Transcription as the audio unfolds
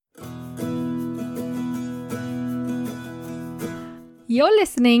You're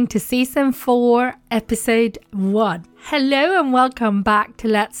listening to Season 4, Episode 1. Hello and welcome back to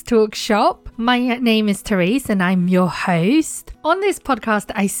Let's Talk Shop. My name is Therese and I'm your host. On this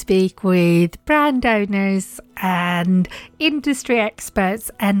podcast, I speak with brand owners and industry experts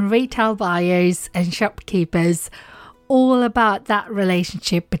and retail buyers and shopkeepers all about that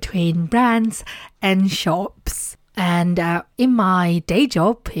relationship between brands and shops. And in my day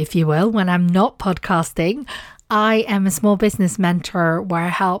job, if you will, when I'm not podcasting, I am a small business mentor where I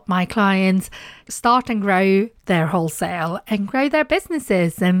help my clients start and grow their wholesale and grow their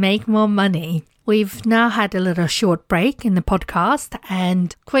businesses and make more money. We've now had a little short break in the podcast,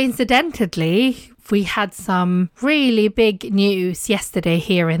 and coincidentally, we had some really big news yesterday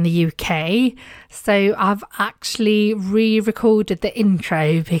here in the UK. So I've actually re-recorded the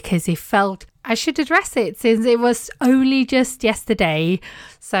intro because it felt I should address it since it was only just yesterday.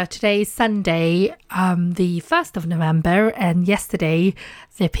 So today is Sunday, the 1st of November, and yesterday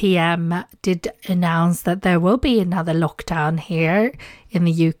the PM did announce that there will be another lockdown here in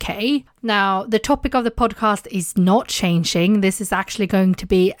the UK. Now, the topic of the podcast is not changing. This is actually going to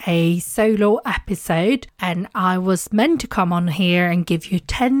be a solo episode, and I was meant to come on here and give you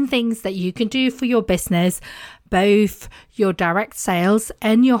 10 things that you can do for your business, both your direct sales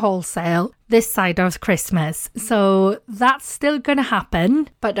and your wholesale this side of Christmas. So that's still going to happen.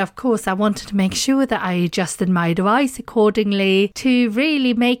 But of course, I wanted to make sure that I adjusted my advice accordingly to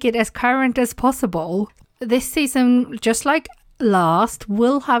really make it as current as possible. This season, just like last,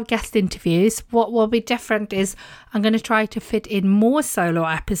 we'll have guest interviews. What will be different is I'm going to try to fit in more solo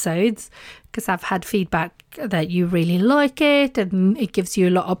episodes because I've had feedback that you really like it and it gives you a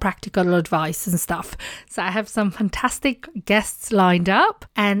lot of practical advice and stuff. So I have some fantastic guests lined up,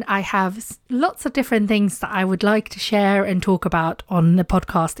 and I have lots of different things that I would like to share and talk about on the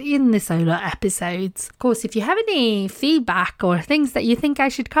podcast in the solo episodes. Of course, if you have any feedback or things that you think I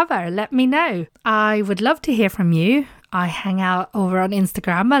should cover, let me know. I would love to hear from you. I hang out over on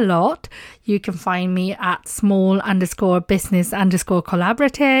Instagram a lot. You can find me at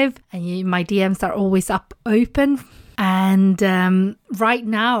small_business_collaborative. And my DMs are always open. And right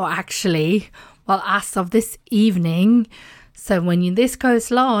now, actually, well, as of this evening, so when this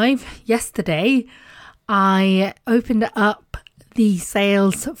goes live, yesterday, I opened up the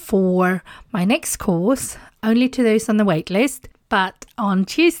sales for my next course, only to those on the wait list. But on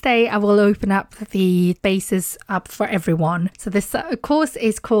Tuesday, I will open up the spaces up for everyone. So this course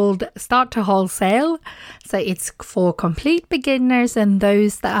is called Start to Wholesale. So it's for complete beginners and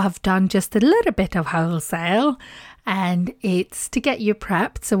those that have done just a little bit of wholesale. And it's to get you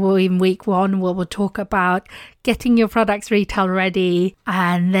prepped. So in week 1, we'll talk about getting your products retail ready.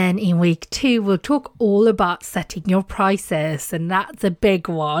 And then in week 2, we'll talk all about setting your prices. And that's a big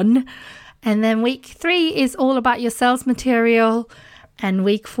one. And then week 3 is all about your sales material, and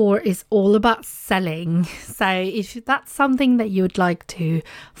week 4 is all about selling. So if that's something that you would like to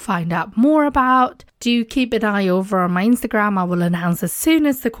find out more about, do keep an eye over on my Instagram. I will announce as soon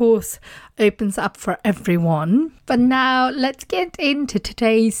as the course opens up for everyone. But now let's get into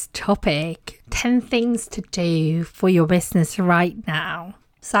today's topic, 10 things to do for your business right now.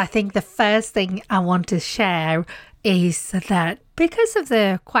 So I think the first thing I want to share is that because of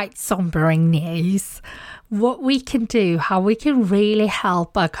the quite sombering news, what we can do, how we can really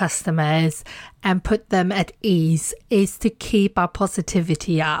help our customers and put them at ease is to keep our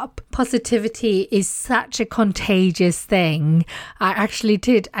positivity up. Positivity is such a contagious thing. I actually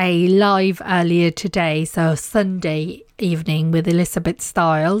did a live earlier today, so Sunday evening, with Elizabeth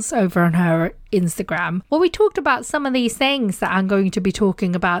Stiles over on her Instagram. Well, we talked about some of these things that I'm going to be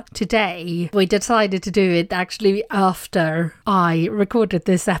talking about today. We decided to do it actually after I recorded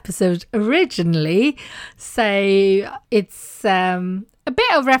this episode originally. So it's a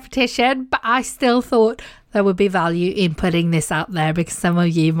bit of repetition, but I still thought there would be value in putting this out there because some of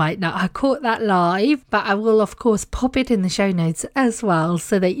you might not have caught that live, but I will of course pop it in the show notes as well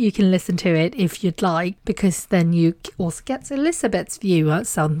so that you can listen to it if you'd like, because then you also get Elizabeth's view on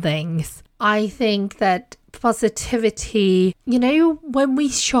some things. I think that positivity, when we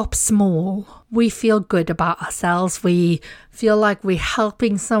shop small, we feel good about ourselves. We feel like we're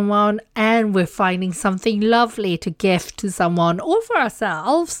helping someone and we're finding something lovely to gift to someone or for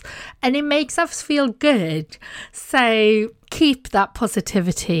ourselves, and it makes us feel good. So keep that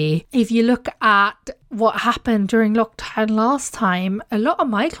positivity. If you look at what happened during lockdown last time, a lot of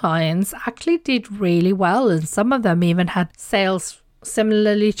my clients actually did really well, and some of them even had sales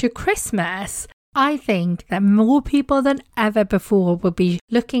similarly to Christmas. I think that more people than ever before will be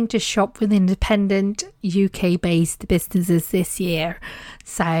looking to shop with independent UK-based businesses this year.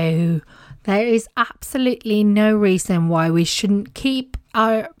 So There is absolutely no reason why we shouldn't keep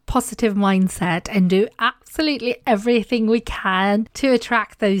our positive mindset and do absolutely everything we can to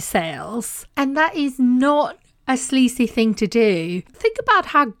attract those sales. And that is not a sleazy thing to do. Think about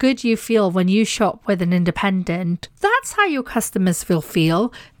how good you feel when you shop with an independent. That's how your customers will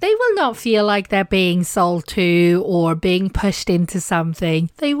feel. They will not feel like they're being sold to or being pushed into something.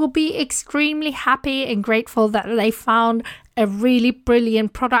 They will be extremely happy and grateful that they found a really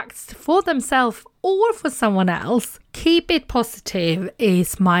brilliant product for themselves or for someone else. Keep it positive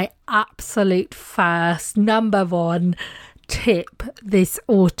is my absolute first number one tip this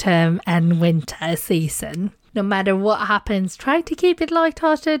autumn and winter season. No matter what happens, try to keep it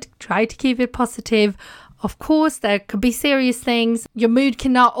lighthearted, try to keep it positive. Of course, there could be serious things. Your mood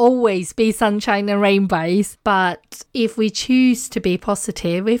cannot always be sunshine and rainbows. But if we choose to be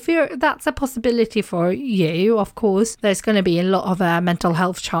positive, that's a possibility for you, of course, there's going to be a lot of mental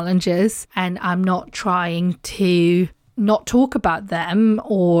health challenges. And I'm not trying to not talk about them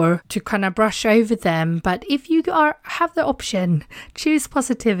or to kind of brush over them. But if you have the option, choose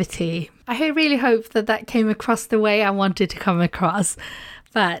positivity. I really hope that came across the way I wanted to come across.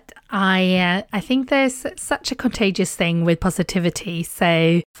 But I think there's such a contagious thing with positivity.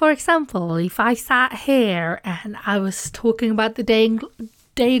 So, for example, if I sat here and I was talking about the day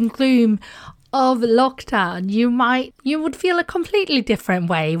and gloom of lockdown, you would feel a completely different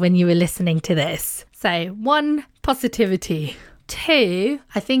way when you were listening to this. So, 1, positivity. 2,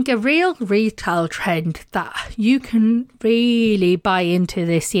 I think a real retail trend that you can really buy into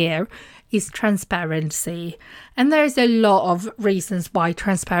this year is transparency. And there's a lot of reasons why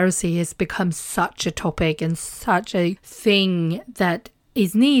transparency has become such a topic and such a thing that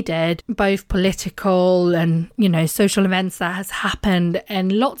is needed, both political and, social events that has happened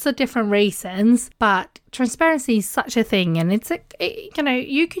and lots of different reasons. But transparency is such a thing, and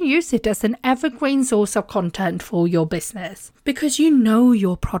you can use it as an evergreen source of content for your business because you know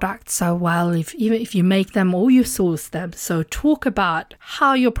your products so well, even if you make them or you source them. So talk about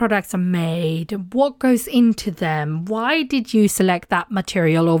how your products are made, what goes into them, why did you select that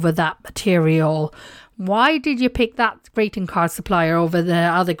material over that material, why did you pick that greeting card supplier over the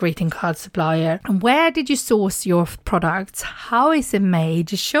other greeting card supplier? And where did you source your products? How is it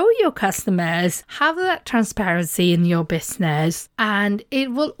made? Show your customers. Have that transparency in your business. And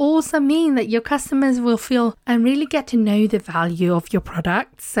it will also mean that your customers will feel and really get to know the value of your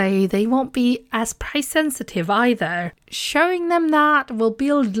product. So they won't be as price sensitive either. Showing them that will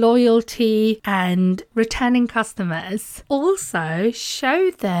build loyalty and returning customers. Also,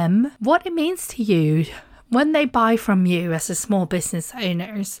 show them what it means to you when they buy from you as a small business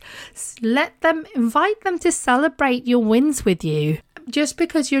owners. Invite them to celebrate your wins with you. Just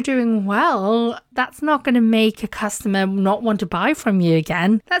because you're doing well, that's not going to make a customer not want to buy from you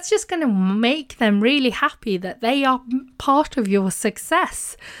again. That's just going to make them really happy that they are part of your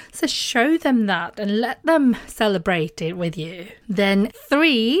success. So show them that and let them celebrate it with you. Then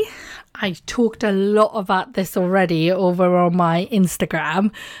 3, I talked a lot about this already over on my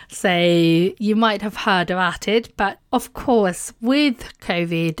Instagram, so you might have heard about it. But of course, with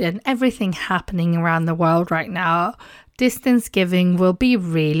COVID and everything happening around the world right now, distance giving will be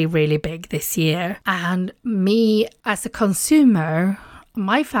really, really big this year. And me as a consumer,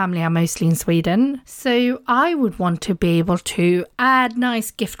 my family are mostly in Sweden, so I would want to be able to add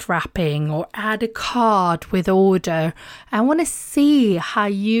nice gift wrapping or add a card with order. I want to see how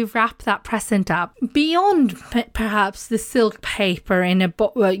you wrap that present up beyond perhaps the silk paper in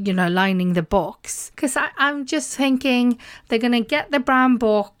a lining the box. Because I'm just thinking they're going to get the brown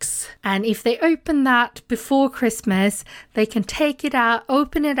box, and if they open that before Christmas, they can take it out,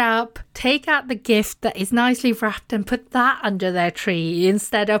 open it up, take out the gift that is nicely wrapped and put that under their tree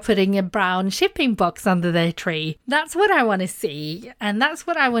instead of putting a brown shipping box under their tree. That's what I want to see, and that's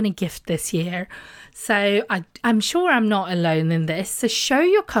what I want to gift this year. So I'm sure I'm not alone in this. So show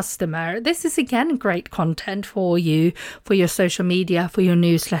your customer. This is again great content for you, for your social media, for your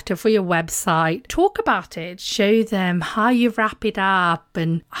newsletter, for your website. Talk about it. Show them how you wrap it up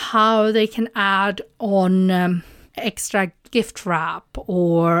and how they can add on extra gift wrap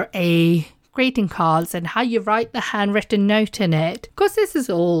or a greeting cards and how you write the handwritten note in it. Because this is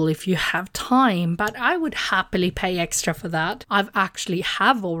all if you have time, but I would happily pay extra for that. I've actually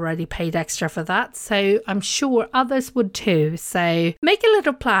already paid extra for that, so I'm sure others would too. So make a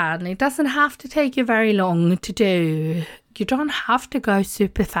little plan. It doesn't have to take you very long to do. You don't have to go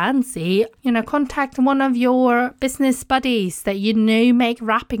super fancy. Contact one of your business buddies that make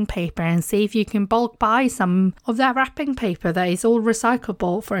wrapping paper and see if you can bulk buy some of that wrapping paper that is all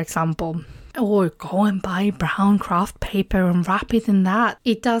recyclable, for example. or go and buy brown craft paper and wrap it in that.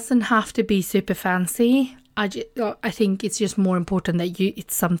 It doesn't have to be super fancy. I think it's just more important that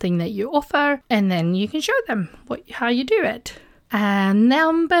it's something that you offer, and then you can show them how you do it. And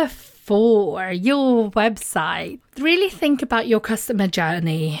number 4, your website. Really think about your customer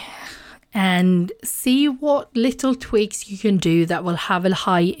journey and see what little tweaks you can do that will have a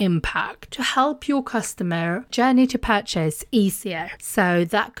high impact to help your customer journey to purchase easier. So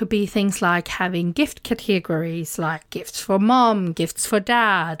that could be things like having gift categories like gifts for mom, gifts for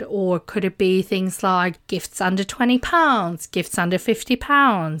dad, or could it be things like gifts under £20, gifts under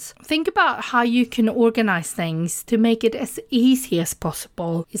 £50? Think about how you can organize things to make it as easy as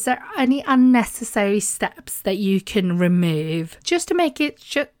possible. Is there any unnecessary steps that you can remove just to make it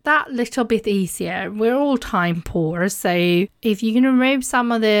that little bit easier? We're all time poor, so if you can remove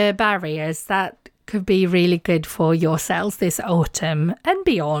some of the barriers, that could be really good for your sales this autumn and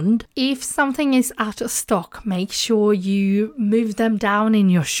beyond. If something is out of stock, make sure you move them down in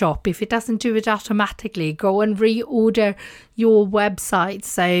your shop. If it doesn't do it automatically, go and reorder your website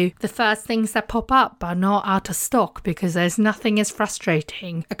so the first things that pop up are not out of stock, because there's nothing as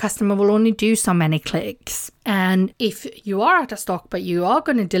frustrating. A customer will only do so many clicks. And if you are out of stock but you are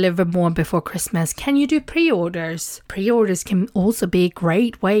going to deliver more before Christmas, can you do pre-orders? Pre-orders can also be a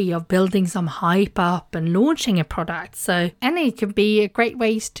great way of building some hype up and launching a product. And it can be a great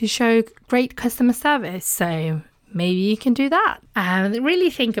way to show great customer service. So maybe you can do that. And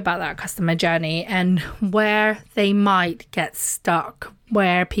really think about that customer journey and where they might get stuck,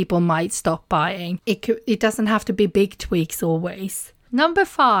 where people might stop buying. It doesn't have to be big tweaks always. Number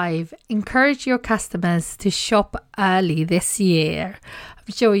 5, encourage your customers to shop early this year.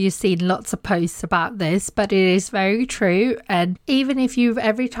 I'm sure you've seen lots of posts about this, but it is very true. And even if you've,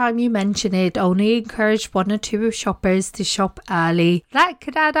 every time you mention it, only encouraged 1 or 2 shoppers to shop early, that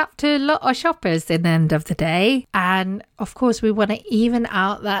could add up to a lot of shoppers in the end of the day. And of course, we want to even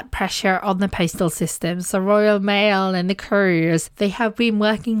out that pressure on the postal systems. The Royal Mail and the couriers, they have been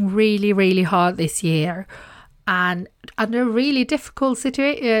working really, really hard this year. And under really difficult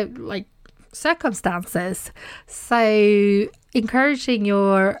circumstances. So encouraging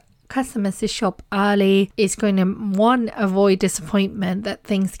your customers to shop early is going to, 1, avoid disappointment that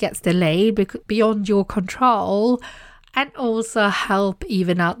things gets delayed beyond your control, and also help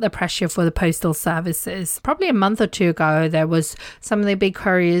even out the pressure for the postal services. Probably a month or 2 ago, there was some of the big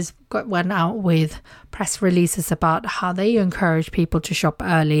couriers went out with press releases about how they encourage people to shop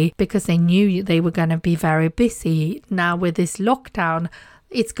early because they knew they were going to be very busy. Now with this lockdown,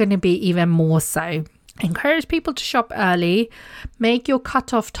 it's going to be even more so. Encourage people to shop early, make your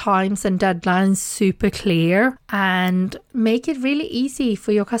cutoff times and deadlines super clear, and make it really easy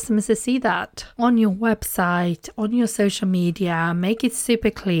for your customers to see that on your website, on your social media. Make it super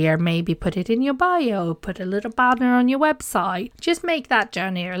clear. Maybe put it in your bio, put a little banner on your website. Just make that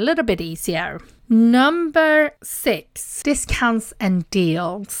journey a little bit easier. Number 6, discounts and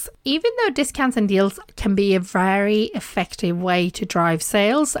deals. Even though discounts and deals can be a very effective way to drive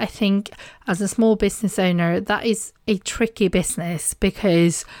sales, I think as a small business owner, that is a tricky business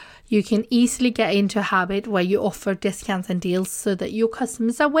because you can easily get into a habit where you offer discounts and deals so that your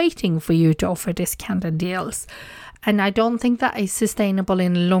customers are waiting for you to offer discount and deals. And I don't think that is sustainable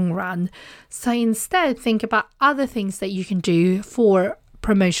in the long run. So instead, think about other things that you can do for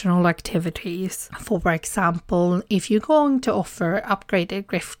promotional activities. For example, if you're going to offer upgraded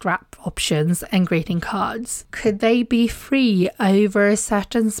gift wrap options and greeting cards, could they be free over a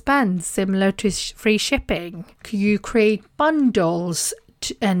certain spend, similar to free shipping? Could you create bundles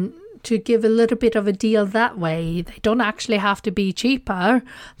to give a little bit of a deal that way? They don't actually have to be cheaper.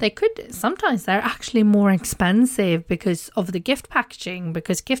 Sometimes they're actually more expensive because of the gift packaging,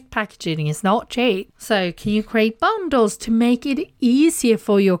 because gift packaging is not cheap. So can you create bundles to make it easier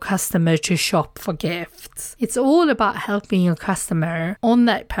for your customer to shop for gifts? It's all about helping your customer on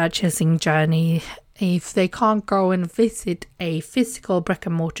that purchasing journey. If they can't go and visit a physical brick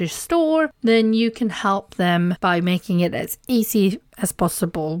and mortar store, then you can help them by making it as easy as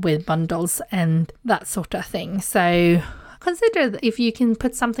possible with bundles and that sort of thing. So consider if you can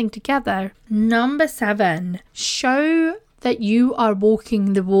put something together. Number 7, show that you are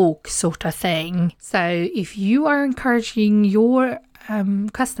walking the walk sort of thing. So if you are encouraging your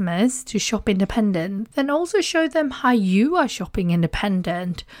customers to shop independent, then also show them how you are shopping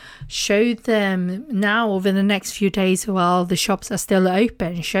independent. Show them now over the next few days while the shops are still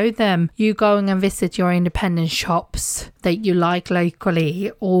open, show them you going and visit your independent shops that you like locally,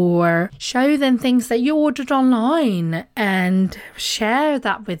 or show them things that you ordered online and share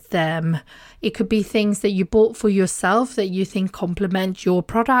that with them. It could be things that you bought for yourself that you think complement your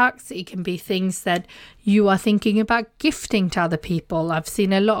products. It can be things that you are thinking about gifting to other people. I've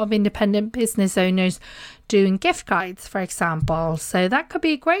seen a lot of independent business owners doing gift guides, for example. So that could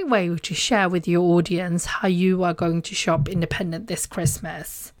be a great way to share with your audience how you are going to shop independent this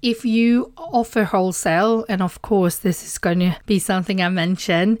Christmas. If you offer wholesale, and of course this is going to be something I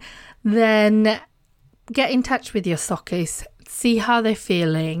mention, then get in touch with your stockists. See how they're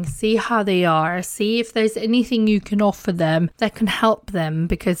feeling, see how they are, see if there's anything you can offer them that can help them,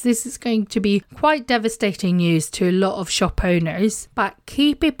 because this is going to be quite devastating news to a lot of shop owners. But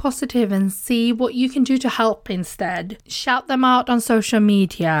keep it positive and see what you can do to help instead. Shout them out on social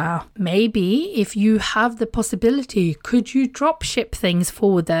media. Maybe if you have the possibility, could you drop ship things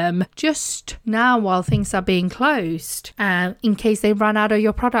for them just now while things are being closed? In case they run out of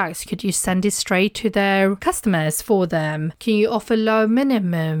your products, could you send it straight to their customers for them? Can you offer low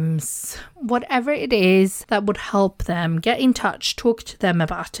minimums? Whatever it is that would help them, get in touch, talk to them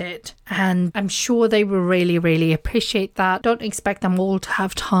about it. And I'm sure they will really, really appreciate that. Don't expect them all to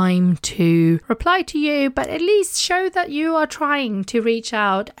have time to reply to you, but at least show that you are trying to reach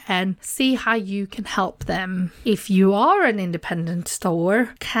out and see how you can help them. If you are an independent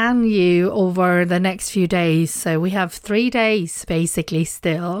store, can you, over the next few days, so we have 3 days basically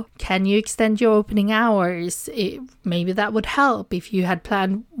still, can you extend your opening hours? Maybe that would help if you had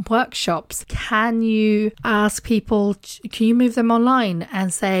planned workshops. Can you ask people, can you move them online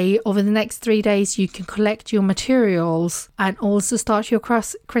and say over the next 3 days you can collect your materials and also start your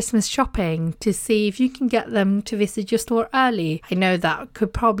Christmas shopping to see if you can get them to visit your store early? I know that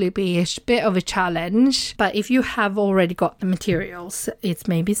could probably be a bit of a challenge, but if you have already got the materials, it's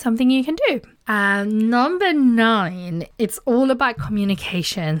maybe something you can do. Number 9, it's all about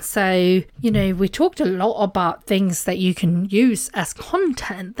communication. So, we talked a lot about things that you can use as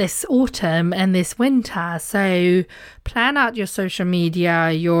content this autumn and this winter. So plan out your social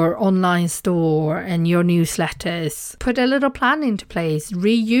media, your online store and your newsletters. Put a little plan into place.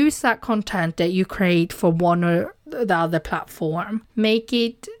 Reuse that content that you create for one or the other platform. Make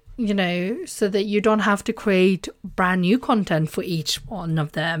it so that you don't have to create brand new content for each one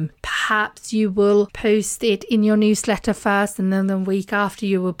of them. Perhaps you will post it in your newsletter first, and then the week after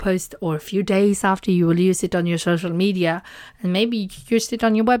you will post, or a few days after you will use it on your social media, and maybe you used it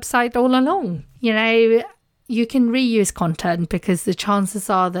on your website all along. You can reuse content because the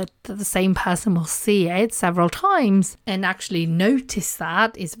chances are that the same person will see it several times and actually notice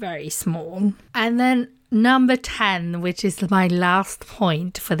that is very small. And then number 10, which is my last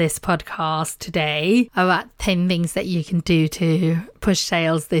point for this podcast today, about 10 things that you can do to push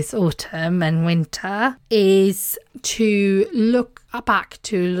sales this autumn and winter, is to look back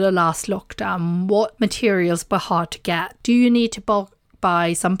to the last lockdown. What materials were hard to get? Do you need to bulk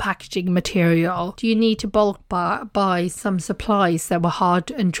buy some packaging material? Do you need to bulk buy some supplies that were hard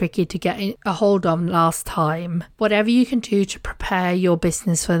and tricky to get a hold of last time? Whatever you can do to prepare your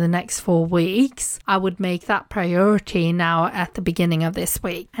business for the next 4 weeks, I would make that priority now at the beginning of this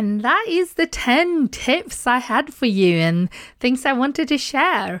week. And that is the 10 tips I had for you and things I wanted to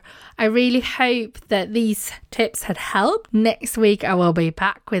share. I really hope that these tips had helped. Next week I will be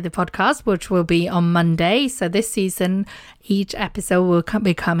back with the podcast, which will be on Monday. So this season, each episode will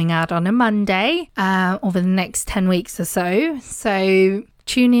be coming out on a Monday over the next 10 weeks or so. So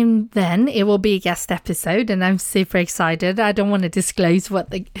tune in then. It will be a guest episode and I'm super excited. I don't want to disclose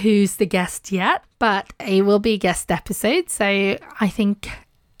who's the guest yet, but it will be a guest episode. So I think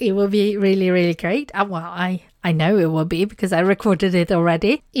it will be really, really great. Well, I know it will be because I recorded it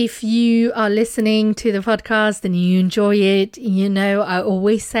already. If you are listening to the podcast and you enjoy it, I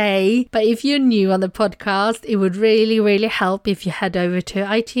always say, but if you're new on the podcast, it would really, really help if you head over to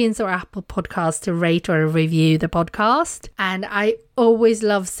iTunes or Apple Podcasts to rate or review the podcast. And I always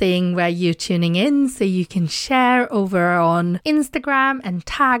love seeing where you're tuning in, so you can share over on Instagram and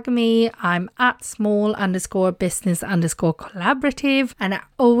tag me. I'm at small_business_collaborative, and I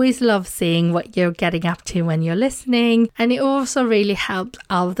always love seeing what you're getting up to when you're listening, and it also really helps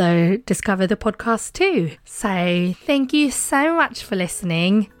others discover the podcast too. So thank you so much for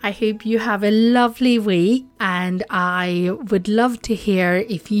listening. I hope you have a lovely week, and I would love to hear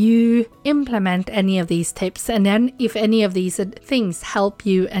if you implement any of these tips and then if any of these things help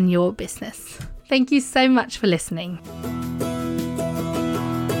you and your business. Thank you so much for listening.